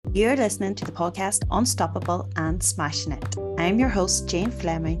You're listening to the podcast Unstoppable and Smashing It. I'm your host, Jane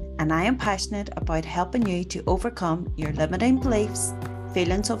Fleming, and I am passionate about helping you to overcome your limiting beliefs,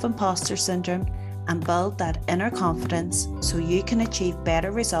 feelings of imposter syndrome, and build that inner confidence so you can achieve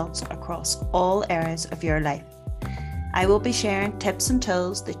better results across all areas of your life. I will be sharing tips and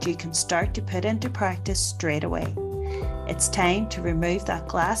tools that you can start to put into practice straight away. It's time to remove that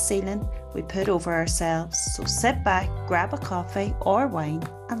glass ceiling we put over ourselves. So sit back, grab a coffee or wine,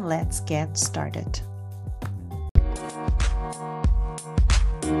 and let's get started.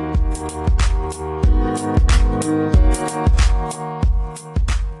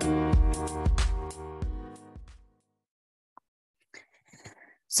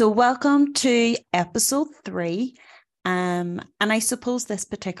 So welcome to episode 3. And I suppose this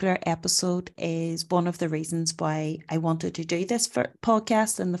particular episode is one of the reasons why I wanted to do this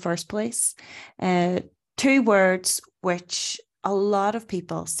podcast in the first place. 2 words which a lot of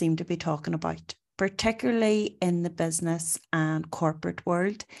people seem to be talking about, particularly in the business and corporate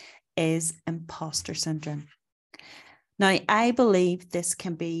world, is imposter syndrome. Now, I believe this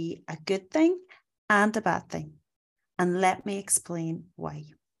can be a good thing and a bad thing. And let me explain why.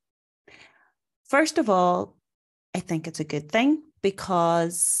 First of all, I think it's a good thing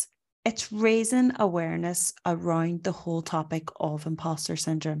because it's raising awareness around the whole topic of imposter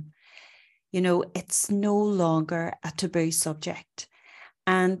syndrome. You know, it's no longer a taboo subject.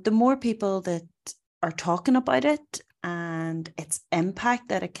 And the more people that are talking about it and its impact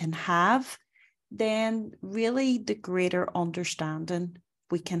that it can have, then really the greater understanding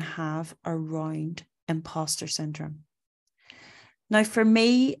we can have around imposter syndrome. Now, for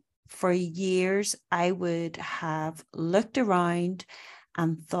me, for years, I would have looked around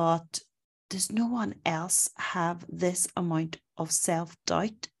and thought, does no one else have this amount of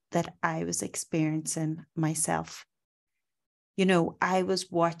self-doubt that I was experiencing myself? You know, I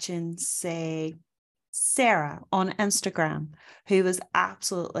was watching, say, Sarah on Instagram, who was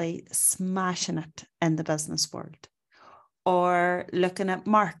absolutely smashing it in the business world, or looking at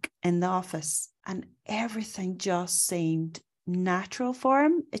Mark in the office, and everything just seemed natural for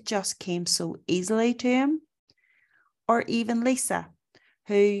him. It just came so easily to him. Or even Lisa,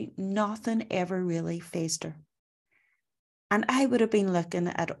 who nothing ever really fazed her. And I would have been looking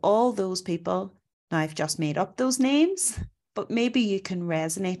at all those people. Now I've just made up those names, but maybe you can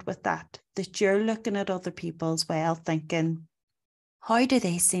resonate with that you're looking at other people as well, thinking, how do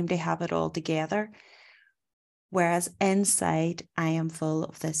they seem to have it all together? Whereas inside, I am full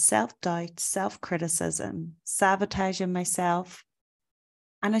of this self-doubt, self-criticism, sabotaging myself.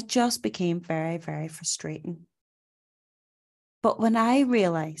 And it just became very, very frustrating. But when I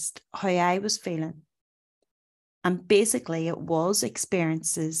realized how I was feeling, and basically it was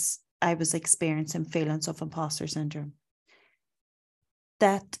I was experiencing feelings of imposter syndrome,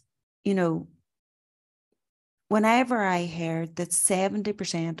 that, you know, whenever I heard that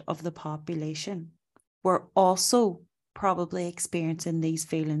 70% of the population were also probably experiencing these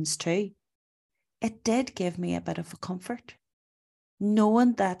feelings too, it did give me a bit of a comfort,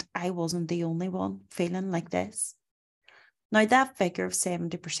 knowing that I wasn't the only one feeling like this. Now, that figure of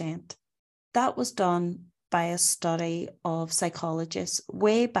 70%, that was done by a study of psychologists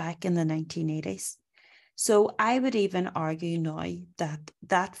way back in the 1980s. So I would even argue now that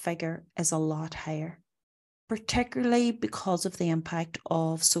that figure is a lot higher, particularly because of the impact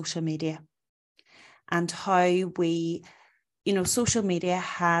of social media. And how social media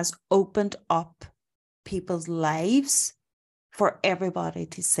has opened up people's lives for everybody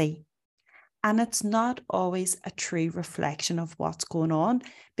to see. And it's not always a true reflection of what's going on,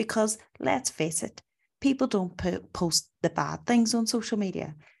 because let's face it, people don't post the bad things on social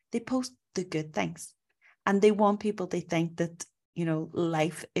media. They post the good things. And they want people to think that,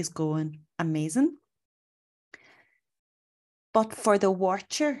 life is going amazing. But for the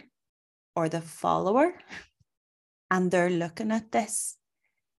watcher, or the follower, and they're looking at this,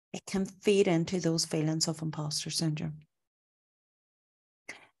 it can feed into those feelings of imposter syndrome.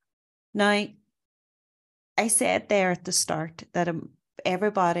 Now, I said there at the start that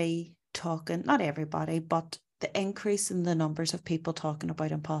everybody talking, not everybody, but the increase in the numbers of people talking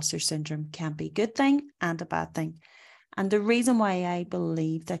about imposter syndrome can be a good thing and a bad thing. And the reason why I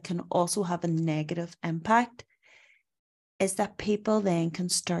believe that can also have a negative impact is that people then can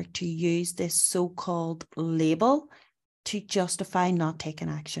start to use this so-called label to justify not taking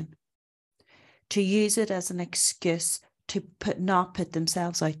action, to use it as an excuse to not put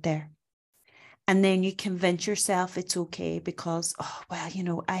themselves out there. And then you convince yourself it's okay because,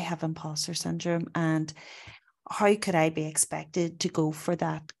 I have imposter syndrome, and how could I be expected to go for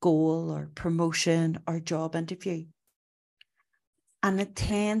that goal or promotion or job interview? And it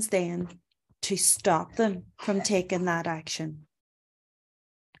tends then to stop them from taking that action.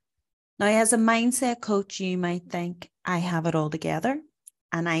 Now, as a mindset coach, you might think, I have it all together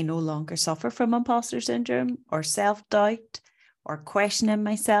and I no longer suffer from imposter syndrome or self-doubt or questioning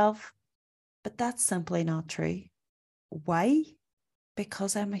myself. But that's simply not true. Why?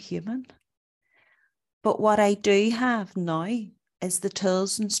 Because I'm a human. But what I do have now is the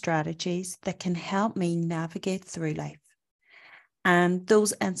tools and strategies that can help me navigate through life and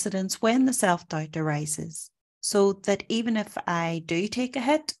those incidents when the self-doubt arises, so that even if I do take a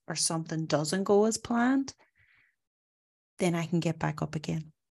hit or something doesn't go as planned, then I can get back up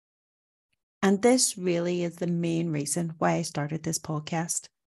again. And this really is the main reason why I started this podcast.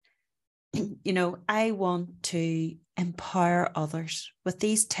 You know, I want to empower others with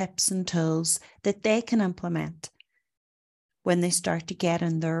these tips and tools that they can implement when they start to get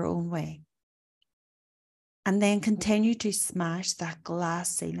in their own way. And then continue to smash that glass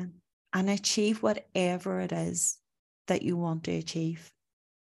ceiling and achieve whatever it is that you want to achieve.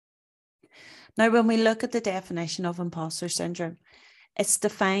 Now, when we look at the definition of imposter syndrome, it's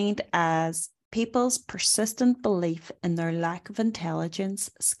defined as people's persistent belief in their lack of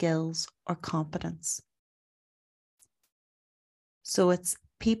intelligence, skills, or competence. So it's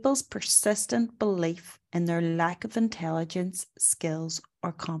people's persistent belief in their lack of intelligence, skills,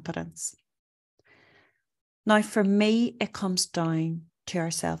 or competence. Now, for me, it comes down to our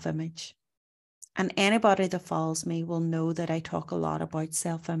self-image. And anybody that follows me will know that I talk a lot about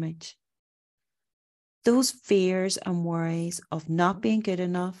self-image. Those fears and worries of not being good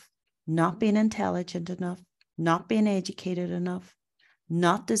enough, not being intelligent enough, not being educated enough,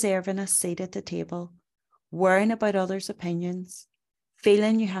 not deserving a seat at the table, worrying about others' opinions,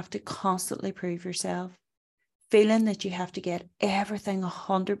 feeling you have to constantly prove yourself, feeling that you have to get everything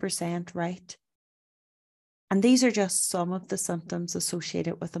 100% right. And these are just some of the symptoms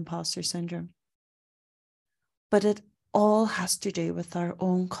associated with imposter syndrome. But it all has to do with our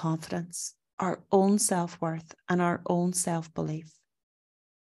own confidence, our own self-worth, and our own self-belief.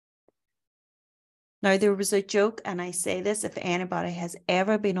 Now, there was a joke, and I say this if anybody has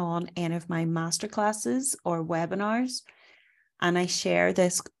ever been on any of my masterclasses or webinars, and I share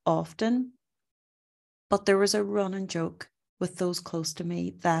this often, but there was a running joke with those close to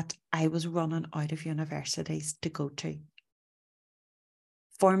me that I was running out of universities to go to.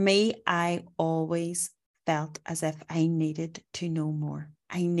 For me, I always felt as if I needed to know more.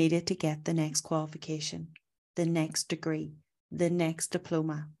 I needed to get the next qualification, the next degree, the next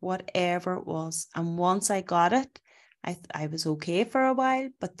diploma, whatever it was. And once I got it, I was okay for a while,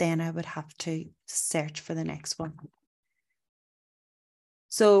 but then I would have to search for the next one.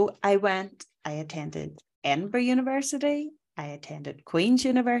 So I attended Edinburgh University, I attended Queen's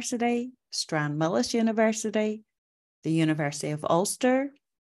University, Stranmillis University, the University of Ulster.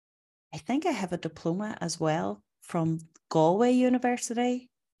 I think I have a diploma as well from Galway University,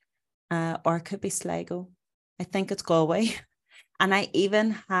 or it could be Sligo. I think it's Galway. And I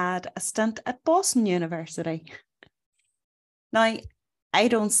even had a stint at Boston University. Now, I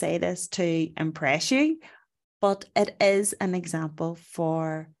don't say this to impress you, but it is an example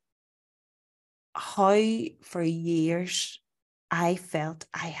for how for years I felt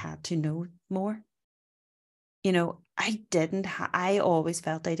I had to know more. You know, I always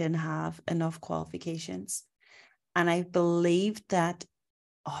felt I didn't have enough qualifications. And I believed that,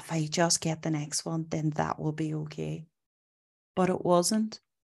 oh, if I just get the next one, then that will be okay. But it wasn't.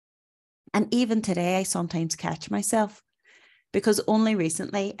 And even today, I sometimes catch myself, because only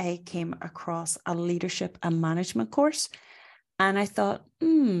recently I came across a leadership and management course. And I thought,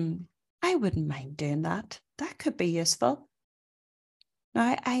 I wouldn't mind doing that. That could be useful.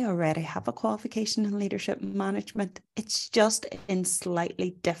 Now, I already have a qualification in leadership and management. It's just in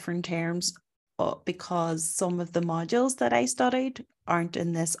slightly different terms, because some of the modules that I studied aren't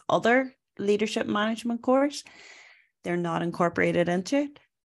in this other leadership management course. They're not incorporated into it.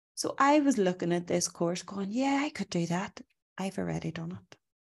 So I was looking at this course going, yeah, I could do that. I've already done it.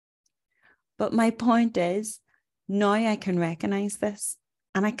 But my point is, now I can recognize this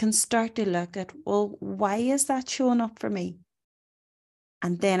and I can start to look at, well, why is that showing up for me?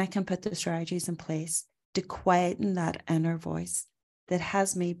 And then I can put the strategies in place to quieten that inner voice that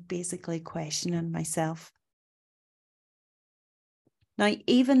has me basically questioning myself. Now,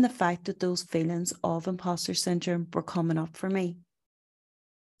 even the fact that those feelings of imposter syndrome were coming up for me,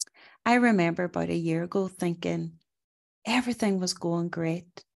 I remember about a year ago thinking everything was going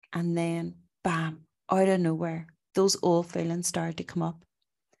great. And then, bam, out of nowhere, those old feelings started to come up.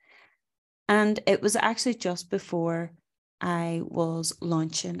 And it was actually just before I was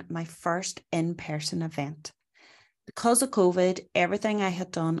launching my first in-person event. Because of COVID, everything I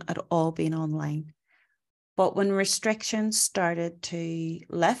had done had all been online. But when restrictions started to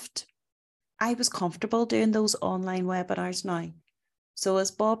lift, I was comfortable doing those online webinars now. So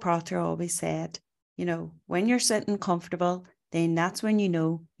as Bob Proctor always said, when you're sitting comfortable, then that's when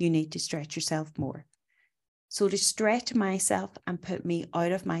you need to stretch yourself more. So to stretch myself and put me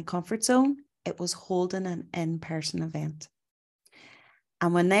out of my comfort zone, it was holding an in-person event.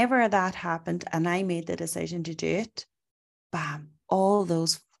 And whenever that happened and I made the decision to do it, bam, all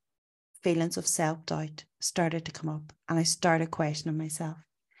those feelings of self-doubt started to come up and I started questioning myself.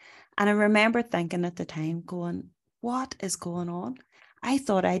 And I remember thinking at the time, going, what is going on? I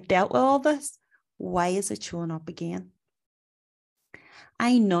thought I dealt with all this. Why is it showing up again?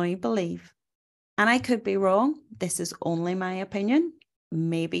 I now believe, and I could be wrong, this is only my opinion,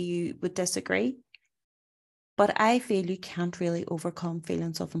 maybe you would disagree, but I feel you can't really overcome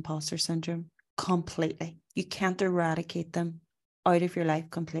feelings of imposter syndrome completely. You can't eradicate them out of your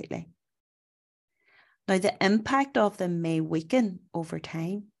life completely. Now, the impact of them may weaken over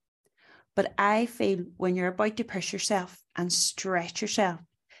time, but I feel when you're about to push yourself and stretch yourself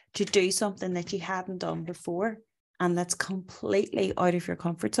to do something that you hadn't done before and that's completely out of your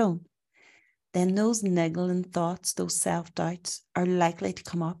comfort zone, then those niggling thoughts, those self-doubts are likely to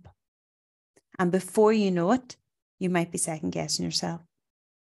come up. And before you know it, you might be second guessing yourself.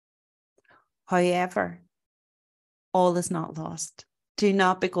 However, all is not lost. Do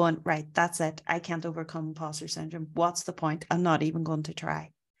not be going, right, that's it. I can't overcome imposter syndrome. What's the point? I'm not even going to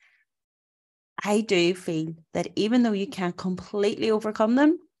try. I do feel that even though you can't completely overcome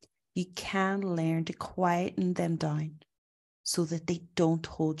them, you can learn to quieten them down so that they don't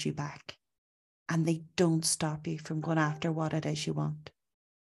hold you back and they don't stop you from going after what it is you want.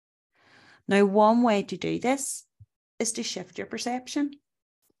 Now, one way to do this is to shift your perception.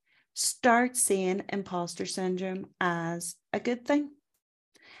 Start seeing imposter syndrome as a good thing,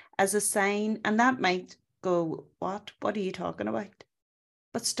 as a sign, and that might go, what are you talking about?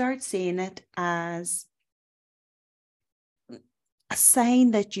 But start seeing it as a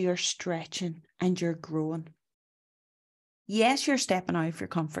sign that you're stretching and you're growing. Yes, you're stepping out of your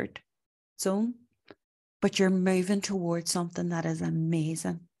comfort zone, but you're moving towards something that is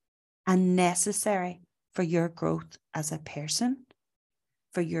amazing and necessary for your growth as a person,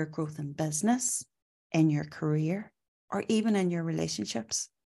 for your growth in business, in your career, or even in your relationships.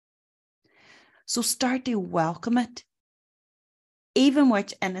 So start to welcome it, even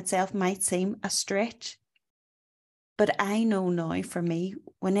which in itself might seem a stretch. But I know now for me,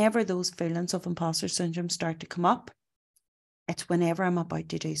 whenever those feelings of imposter syndrome start to come up, it's whenever I'm about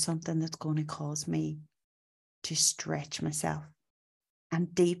to do something that's going to cause me to stretch myself.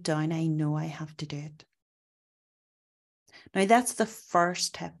 And deep down, I know I have to do it. Now, that's the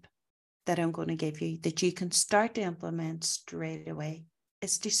first tip that I'm going to give you that you can start to implement straight away,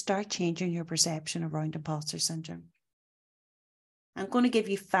 is to start changing your perception around imposter syndrome. I'm going to give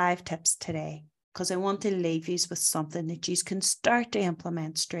you 5 tips today because I want to leave you with something that you can start to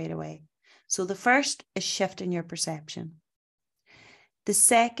implement straight away. So the first is shifting your perception. The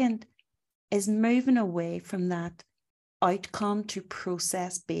second is moving away from that outcome to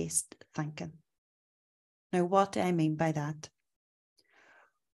process-based thinking. Now, what do I mean by that?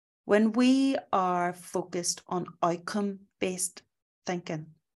 When we are focused on outcome-based thinking,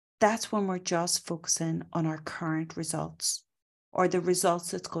 that's when we're just focusing on our current results or the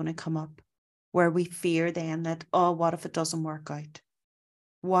results that's going to come up, where we fear then that, oh, what if it doesn't work out?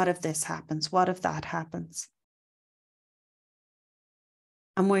 What if this happens? What if that happens?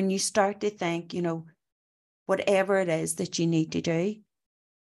 And when you start to think, whatever it is that you need to do,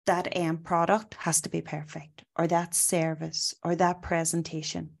 that end product has to be perfect, or that service or that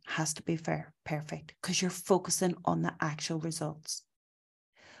presentation has to be perfect, because you're focusing on the actual results.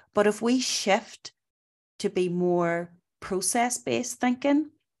 But if we shift to be more process-based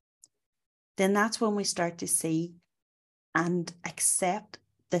thinking, then that's when we start to see and accept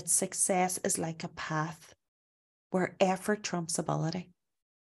that success is like a path where effort trumps ability.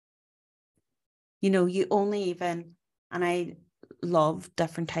 You only even, and I love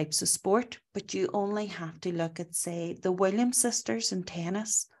different types of sport, but you only have to look at, say, the Williams sisters in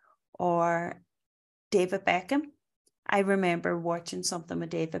tennis or David Beckham. I remember watching something with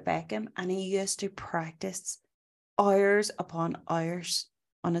David Beckham, and he used to practice hours upon hours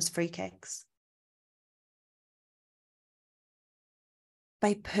on his free kicks.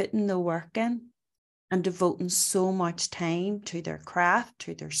 By putting the work in and devoting so much time to their craft,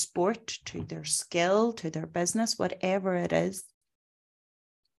 to their sport, to their skill, to their business, whatever it is,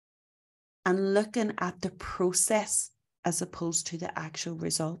 and looking at the process as opposed to the actual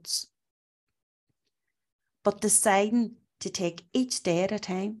results. but deciding to take each day at a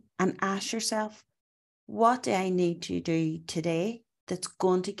time and ask yourself, what do I need to do today that's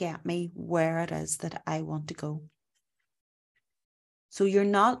going to get me where it is that I want to go? So you're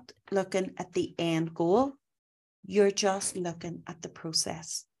not looking at the end goal. You're just looking at the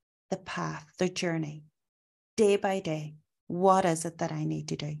process, the path, the journey, day by day. What is it that I need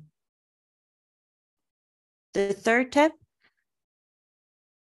to do? The third tip,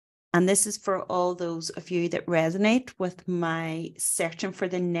 and this is for all those of you that resonate with my searching for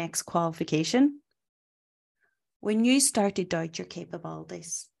the next qualification. When you start to doubt your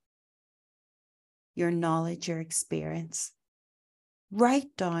capabilities, your knowledge, your experience,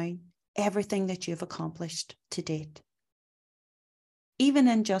 write down everything that you've accomplished to date, even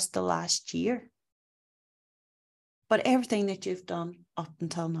in just the last year, but everything that you've done up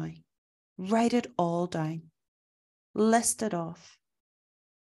until now. Write it all down, list it off,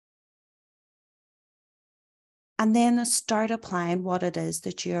 and then start applying what it is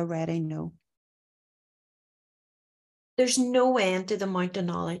that you already know. There's no end to the amount of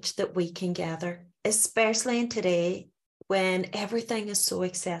knowledge that we can gather, especially in today when everything is so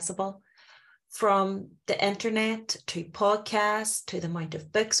accessible, from the internet to podcasts to the amount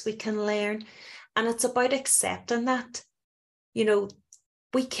of books we can learn. And it's about accepting that,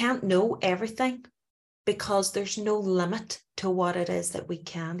 we can't know everything because there's no limit to what it is that we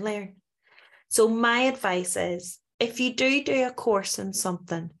can learn. So my advice is, if you do a course in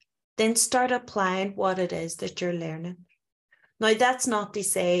something, then start applying what it is that you're learning. Now, that's not to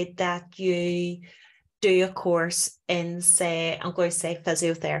say that you do a course in, say, I'm going to say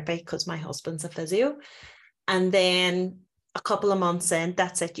physiotherapy because my husband's a physio, and then a couple of months in,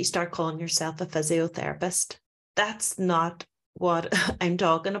 that's it, you start calling yourself a physiotherapist. That's not what I'm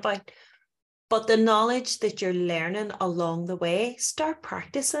talking about. But the knowledge that you're learning along the way, start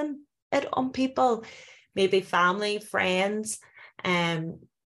practicing it on people, maybe family, friends,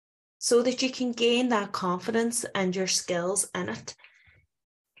 so that you can gain that confidence and your skills in it.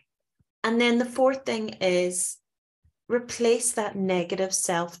 And then the fourth thing is replace that negative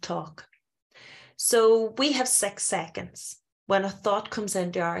self-talk. So we have 6 seconds when a thought comes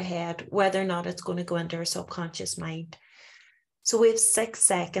into our head, whether or not it's going to go into our subconscious mind. So we have 6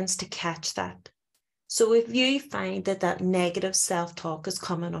 seconds to catch that. So if you find that negative self-talk is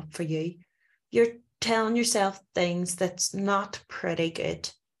coming up for you, you're telling yourself things that's not pretty good,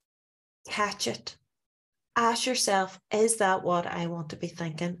 catch it. Ask yourself, is that what I want to be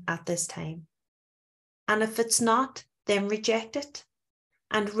thinking at this time? And if it's not, then reject it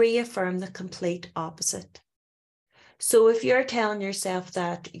and reaffirm the complete opposite. So if you're telling yourself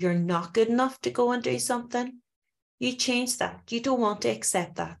that you're not good enough to go and do something, you change that. You don't want to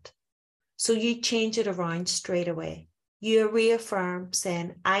accept that. So you change it around straight away. You reaffirm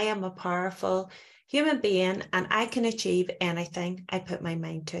saying, I am a powerful human being and I can achieve anything I put my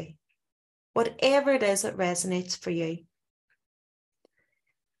mind to. Whatever it is that resonates for you.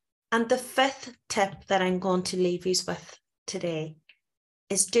 And the 5th tip that I'm going to leave you with today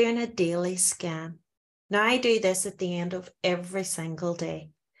is doing a daily scan. Now, I do this at the end of every single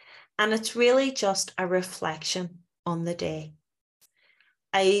day, and it's really just a reflection on the day.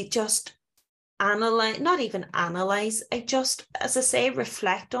 I just analyze, not even analyze, I just, as I say,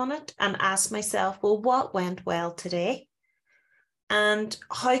 reflect on it and ask myself, well, what went well today? And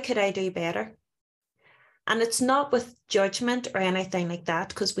how could I do better? And it's not with judgment or anything like that,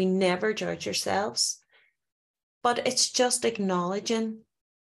 because we never judge ourselves. But it's just acknowledging,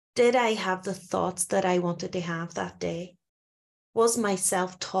 did I have the thoughts that I wanted to have that day? Was my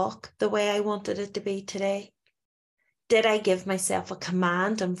self-talk the way I wanted it to be today? Did I give myself a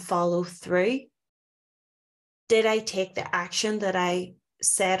command and follow through? Did I take the action that I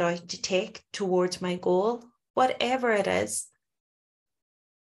set out to take towards my goal? Whatever it is.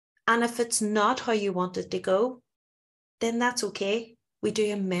 And if it's not how you want it to go, then that's okay. We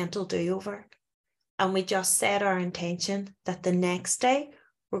do a mental do-over and we just set our intention that the next day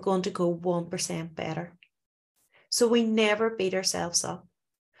we're going to go 1% better. So we never beat ourselves up.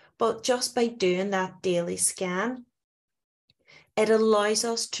 But just by doing that daily scan, it allows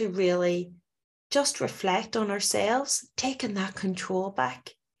us to really just reflect on ourselves, taking that control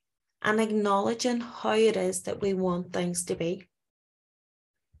back and acknowledging how it is that we want things to be.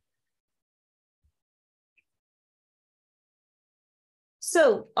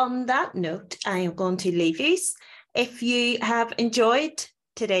 So on that note, I am going to leave you. If you have enjoyed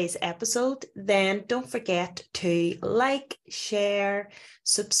today's episode, then don't forget to like, share,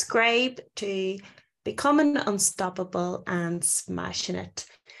 subscribe to Becoming Unstoppable and Smashing It.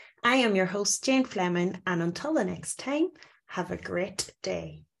 I am your host, Jane Fleming, and until the next time, have a great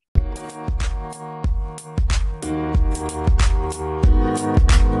day.